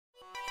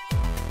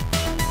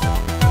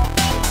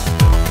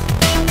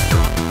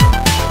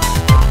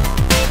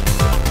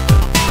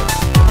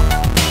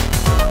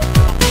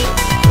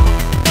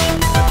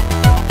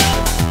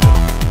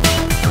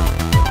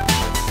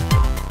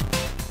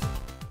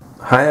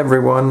Hi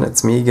everyone,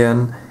 it's me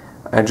again.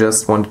 I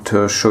just wanted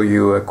to show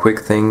you a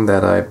quick thing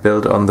that I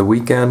built on the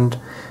weekend.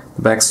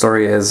 The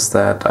backstory is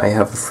that I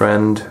have a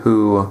friend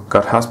who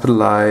got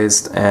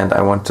hospitalized and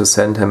I want to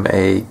send him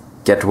a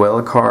get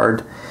well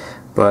card,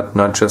 but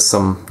not just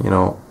some,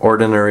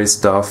 ordinary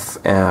stuff.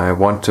 I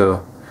want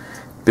to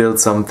build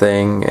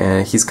something,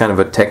 and he's kind of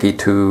a techie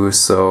too,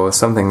 so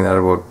something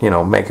that would,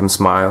 make him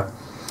smile.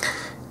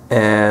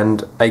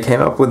 And I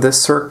came up with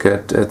this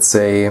circuit. It's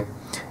a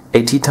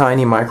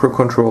ATtiny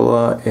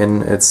microcontroller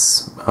in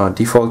its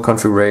default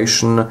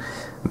configuration.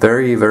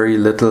 Very, very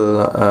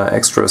little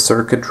extra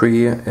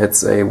circuitry.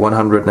 It's a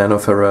 100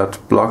 nanofarad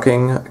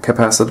blocking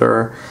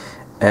capacitor,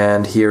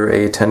 and here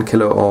a 10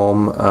 kilo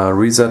ohm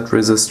reset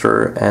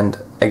resistor, and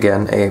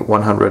again a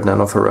 100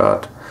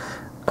 nanofarad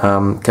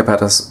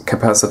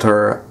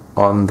capacitor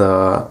on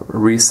the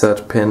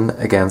reset pin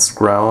against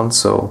ground,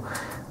 so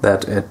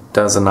that it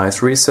does a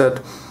nice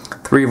reset.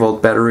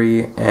 3-volt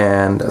battery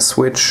and a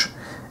switch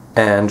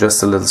and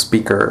just a little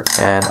speaker,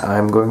 and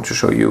I'm going to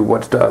show you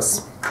what it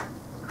does.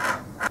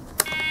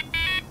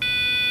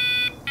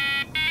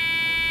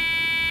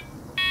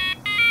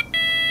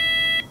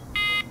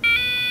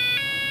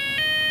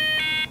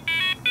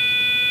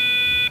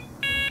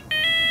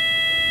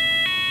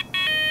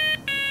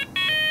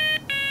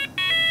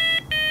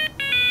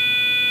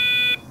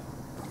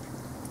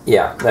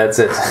 Yeah, that's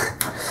it.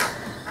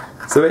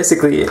 So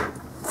basically,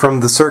 from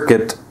the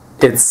circuit,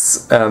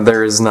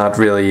 there is not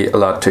really a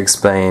lot to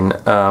explain.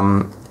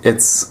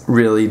 It's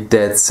really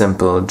dead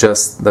simple,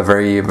 just the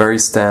very, very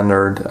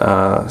standard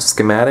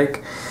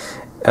schematic.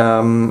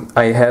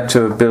 I had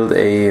to build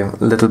a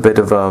little bit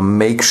of a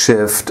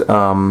makeshift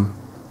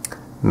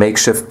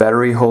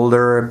battery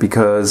holder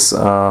because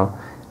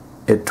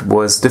it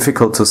was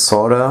difficult to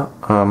solder.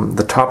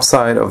 The top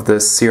side of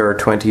this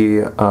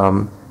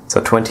CR20, it's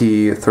a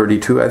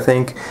 2032 I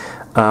think,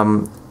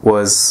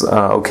 was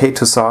okay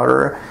to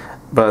solder,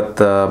 but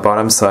the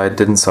bottom side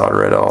didn't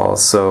solder at all.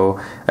 So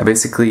I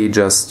basically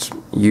just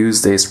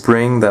used a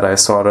spring that I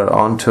soldered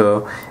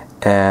onto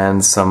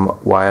and some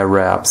wire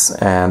wraps,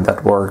 and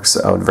that works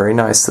out very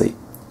nicely.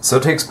 So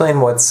to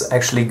explain what's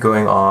actually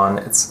going on,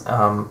 it's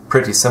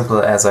pretty simple,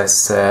 as I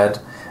said.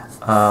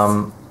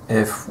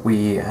 If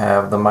we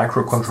have the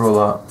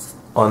microcontroller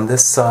on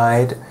this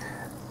side,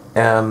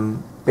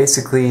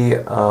 basically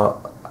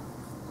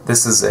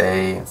this is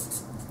a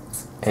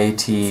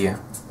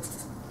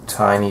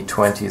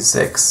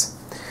ATtiny26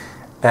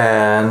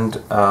 and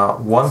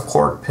one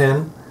port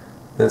pin.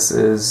 This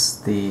is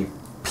the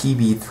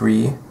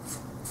PB3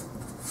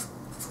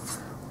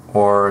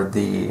 or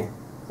the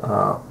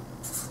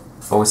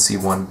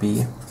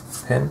OC1B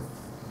pin.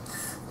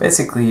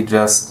 Basically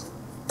just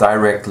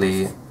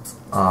directly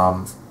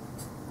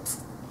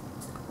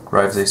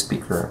drives a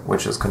speaker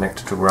which is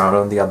connected to ground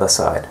on the other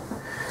side.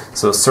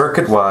 So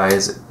circuit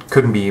wise it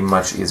couldn't be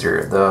much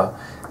easier. The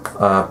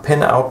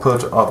pin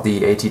output of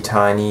the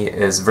ATtiny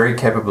is very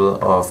capable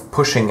of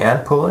pushing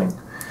and pulling,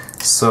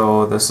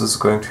 so this is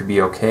going to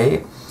be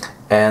okay.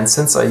 And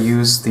since I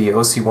use the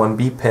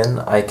OC1B pin,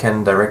 I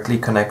can directly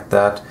connect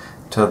that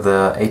to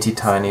the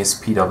ATtiny's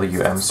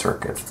PWM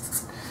circuit.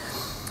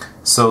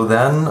 So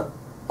then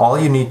all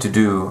you need to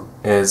do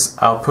is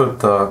output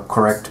the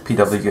correct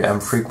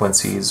PWM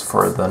frequencies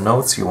for the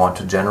notes you want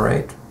to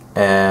generate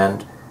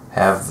and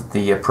have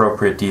the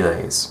appropriate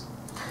delays.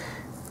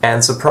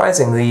 And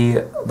surprisingly,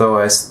 though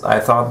I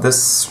thought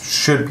this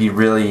should be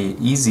really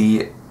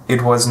easy,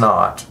 it was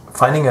not.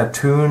 Finding a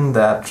tune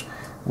that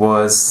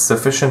was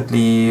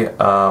sufficiently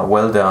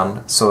well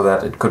done so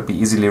that it could be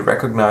easily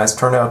recognized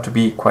turned out to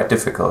be quite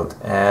difficult,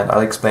 and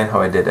I'll explain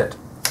how I did it.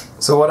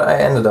 So what I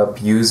ended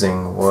up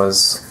using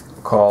was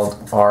called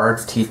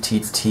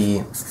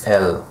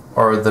RTTTL,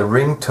 or the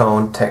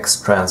Ringtone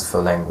Text Transfer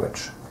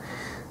Language.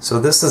 So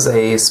this is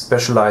a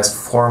specialized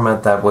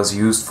format that was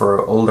used for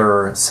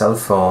older cell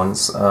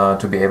phones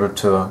to be able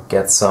to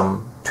get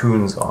some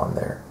tunes on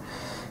there.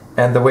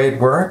 And the way it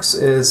works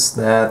is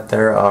that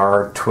there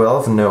are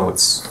 12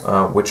 notes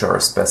which are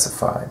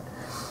specified.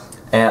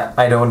 And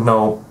I don't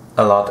know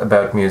a lot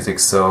about music,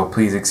 so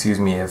please excuse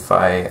me if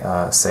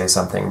I say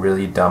something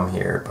really dumb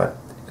here, but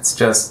it's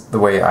just the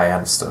way I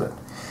understood it.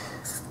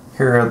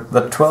 Here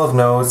the 12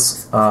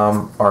 notes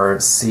are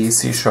C,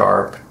 C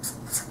sharp,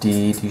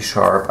 D, D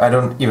sharp. I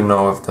don't even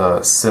know if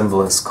the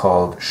symbol is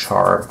called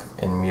sharp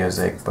in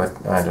music, but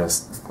I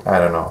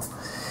don't know.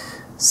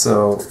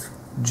 So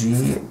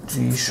G,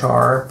 G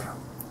sharp,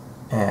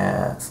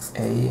 and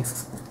A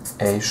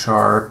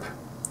sharp,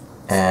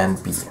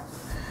 and B.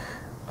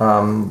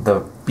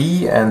 The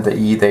B and the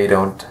E, they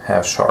don't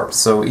have sharps.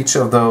 So each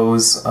of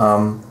those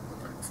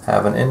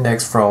have an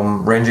index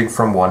ranging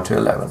from 1 to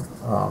 11.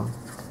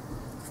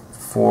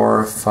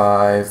 4,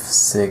 5,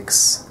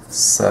 6,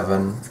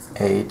 7,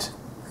 8,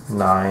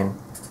 9,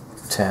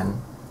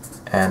 10,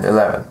 and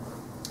 11.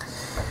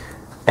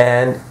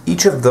 And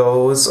each of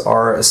those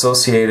are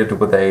associated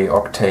with a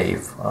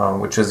octave,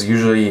 which is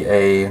usually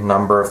a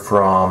number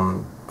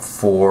from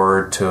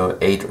 4 to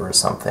 8 or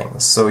something.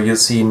 So you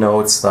see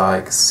notes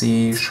like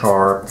C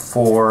sharp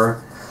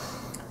 4,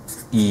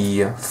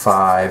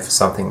 E5,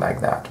 something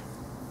like that.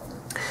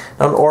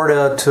 Now, in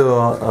order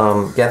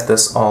to get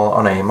this all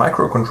on a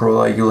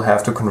microcontroller, you'll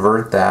have to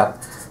convert that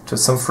to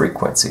some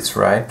frequencies,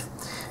 right?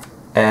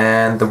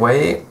 And the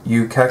way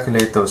you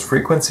calculate those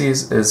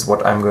frequencies is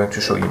what I'm going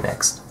to show you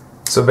next.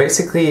 So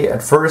basically,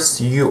 at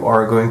first you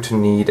are going to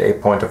need a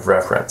point of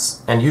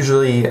reference, and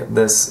usually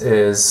this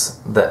is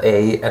the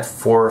A at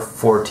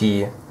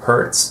 440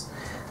 Hertz.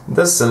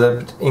 This is a little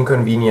bit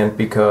inconvenient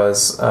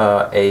because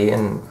A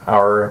in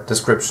our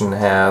description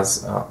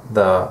has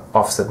the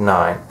offset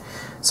 9.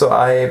 So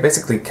I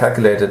basically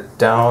calculated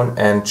down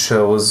and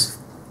chose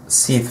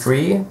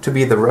C3 to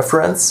be the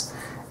reference,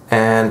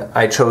 and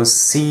I chose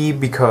C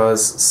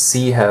because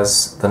C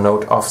has the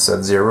note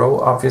offset 0,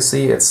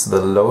 obviously. It's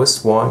the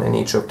lowest one in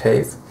each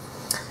octave,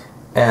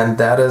 and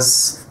that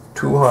is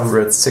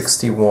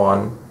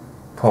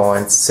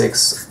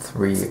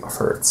 261.63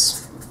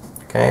 Hertz.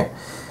 Okay,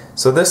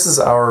 so this is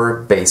our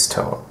bass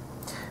tone.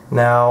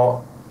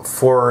 Now,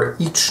 for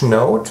each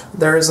note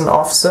there is an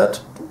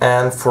offset,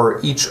 and for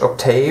each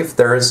octave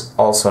there is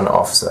also an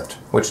offset,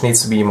 which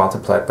needs to be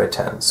multiplied by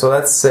 10. So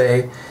let's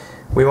say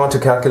we want to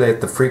calculate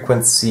the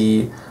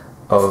frequency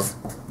of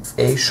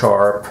A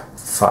sharp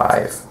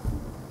 5.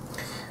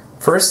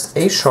 First,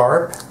 A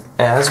sharp,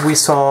 as we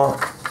saw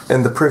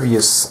in the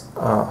previous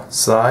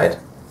slide,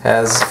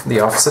 has the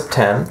offset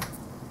 10,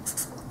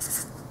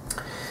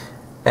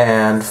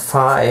 and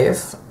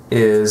 5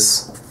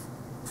 is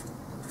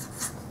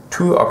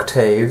 2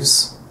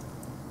 octaves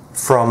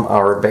from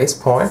our base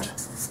point.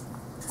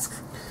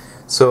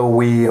 So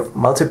we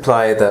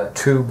multiply that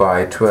 2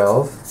 by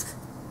 12,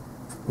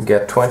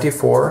 get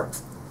 24,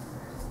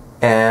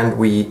 and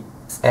we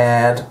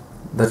add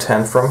the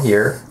 10 from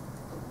here.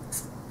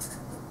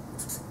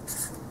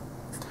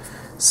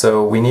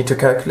 So we need to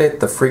calculate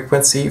the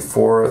frequency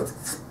for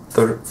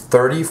the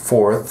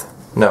 34th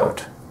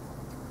note.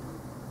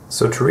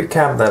 So to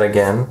recap that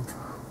again,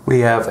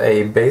 we have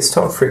a bass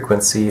tone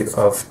frequency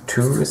of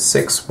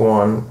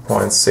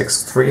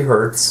 261.63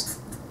 Hertz,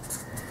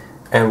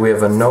 and we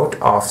have a note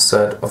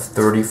offset of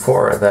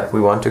 34 that we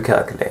want to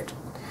calculate.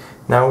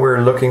 Now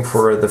we're looking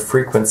for the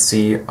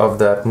frequency of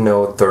that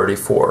note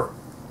 34.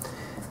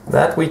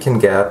 That we can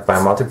get by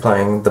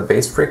multiplying the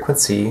base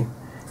frequency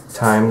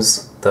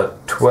times the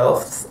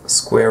 12th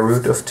square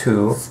root of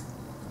 2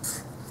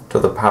 to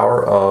the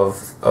power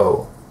of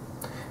O.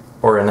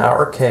 Or in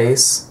our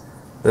case,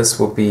 this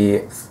will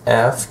be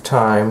F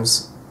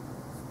times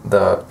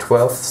the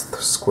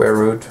 12th square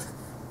root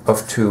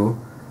of 2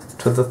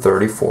 to the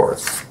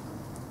 34th.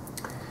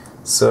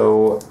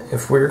 So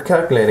if we're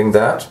calculating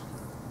that,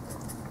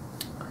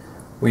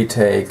 we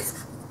take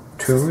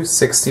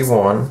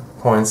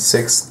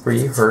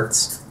 261.63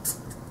 Hertz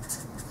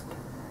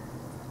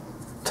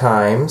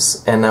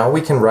times, and now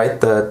we can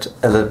write that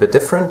a little bit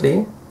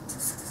differently,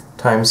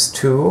 times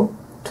 2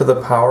 to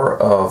the power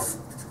of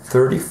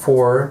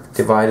 34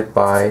 divided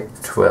by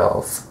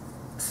 12.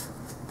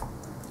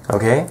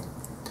 Okay?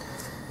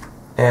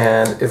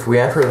 And if we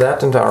enter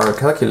that into our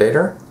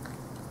calculator,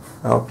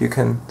 I hope you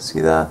can see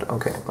that.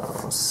 Okay,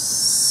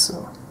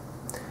 so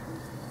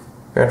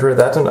we enter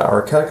that into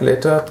our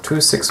calculator,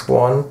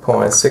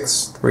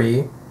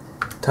 261.63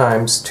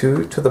 times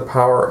 2 to the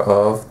power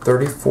of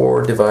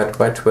 34 divided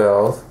by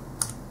 12.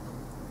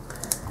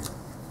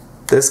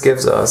 This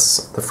gives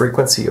us the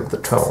frequency of the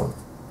tone,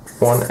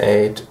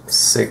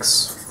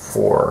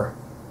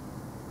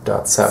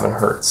 1864.7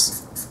 Hertz.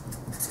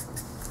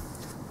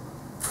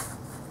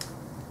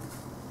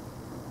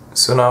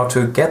 So now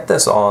to get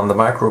this on the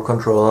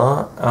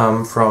microcontroller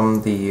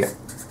from the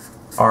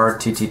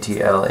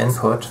RTTTL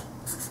input,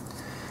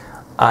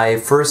 I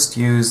first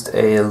used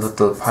a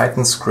little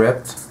Python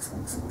script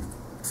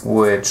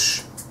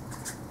which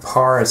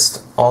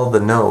parsed all the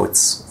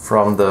notes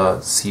from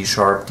the C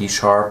sharp, D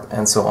sharp,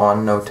 and so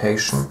on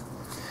notation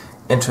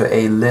into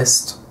a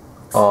list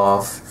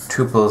of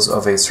tuples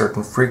of a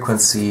certain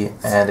frequency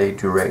and a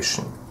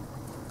duration.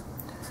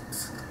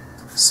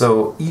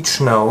 So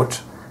each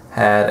note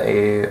had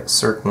a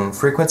certain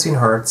frequency in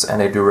hertz and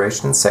a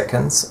duration in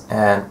seconds,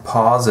 and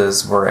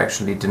pauses were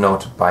actually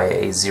denoted by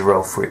a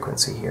 0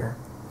 frequency here.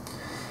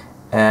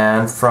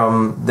 And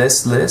from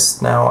this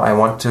list, now I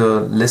want to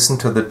listen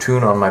to the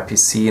tune on my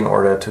PC in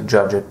order to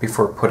judge it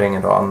before putting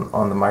it on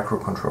the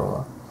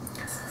microcontroller.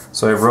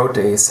 So I wrote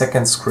a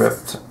second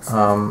script,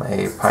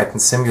 a Python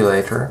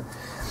simulator,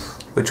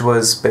 which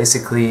was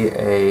basically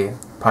a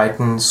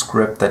Python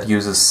script that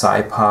uses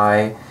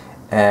SciPy,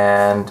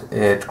 and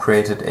it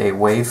created a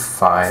WAV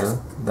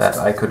file that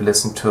I could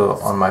listen to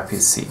on my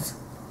PC.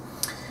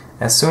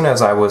 As soon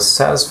as I was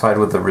satisfied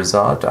with the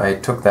result, I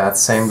took that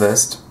same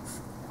list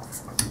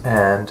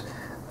and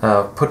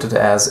put it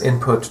as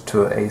input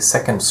to a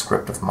second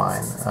script of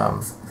mine,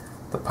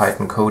 the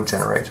Python code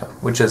generator,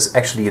 which is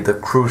actually the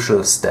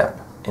crucial step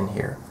in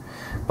here.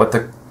 What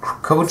the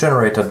code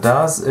generator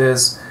does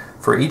is,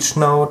 for each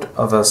note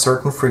of a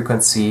certain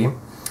frequency,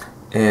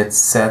 it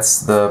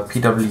sets the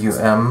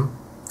PWM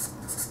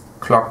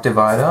clock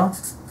divider,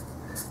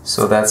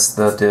 so that's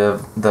the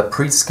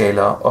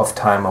prescaler of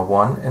timer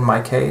 1 in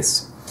my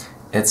case,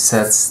 it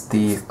sets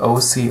the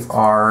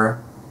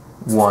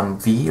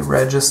OCR1B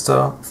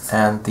register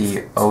and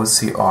the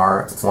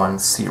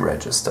OCR1C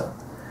register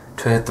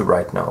to hit the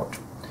right note.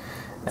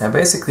 And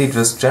basically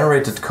just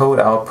generated code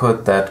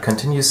output that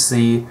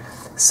continuously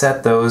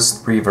set those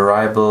three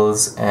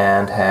variables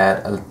and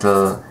had a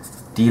little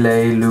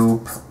delay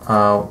loop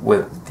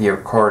with the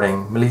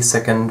recording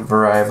millisecond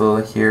variable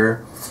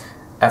here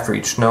after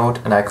each note,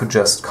 and I could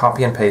just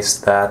copy and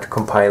paste that,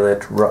 compile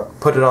it,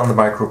 put it on the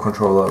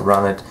microcontroller,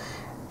 run it,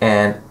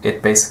 and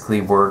it basically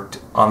worked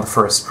on the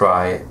first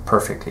try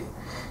perfectly.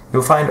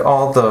 You'll find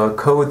all the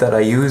code that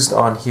I used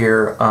on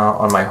here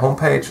on my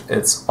homepage.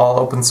 It's all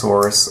open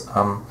source,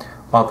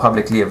 all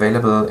publicly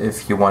available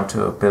if you want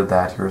to build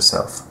that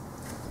yourself.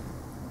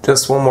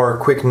 Just one more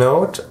quick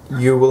note.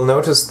 You will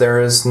notice there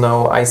is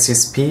no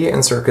ICSP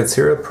in circuit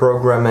serial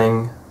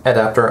programming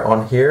adapter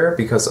on here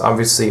because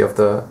obviously of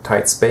the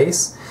tight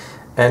space.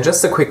 And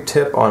just a quick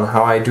tip on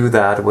how I do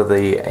that with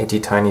the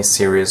ATtiny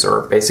series,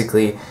 or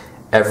basically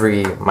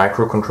every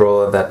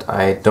microcontroller that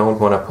I don't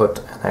want to put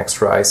an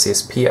extra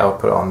ICSP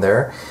output on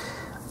there.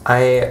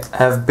 I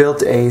have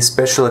built a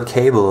special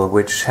cable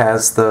which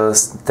has the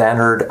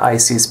standard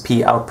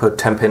ICSP output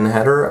 10-pin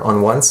header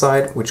on one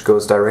side, which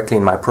goes directly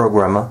in my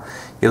programmer.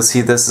 You'll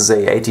see this is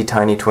a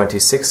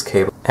ATtiny26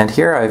 cable, and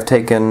here I've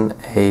taken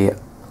a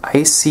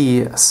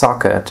IC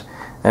socket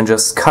and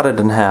just cut it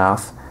in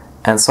half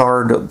and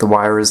soldered the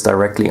wires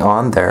directly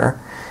on there.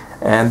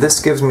 And this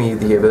gives me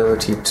the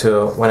ability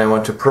to, when I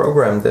want to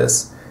program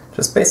this,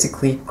 just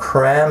basically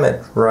cram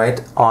it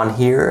right on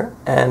here,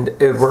 and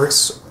it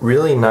works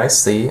really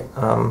nicely,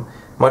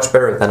 much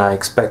better than I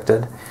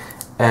expected.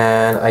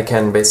 And I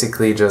can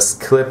basically just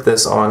clip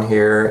this on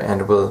here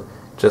and will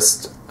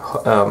just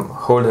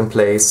hold in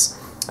place.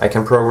 I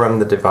can program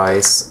the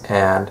device,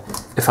 and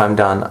if I'm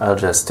done, I'll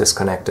just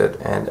disconnect it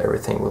and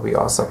everything will be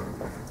awesome.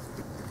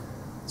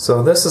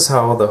 So this is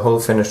how the whole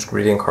finished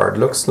greeting card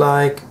looks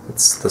like.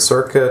 The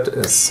circuit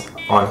is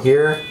on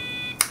here,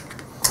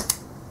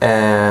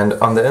 and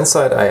on the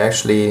inside I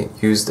actually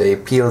used a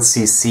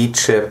PLCC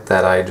chip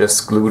that I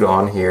just glued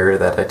on here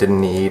that I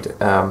didn't need,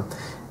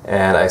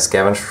 and I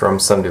scavenged from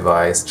some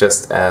device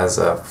just as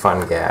a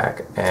fun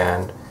gag.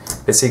 And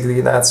basically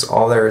that's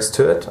all there is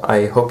to it.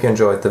 I hope you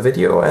enjoyed the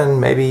video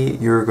and maybe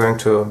you're going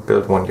to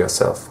build one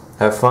yourself.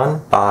 Have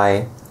fun,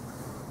 bye!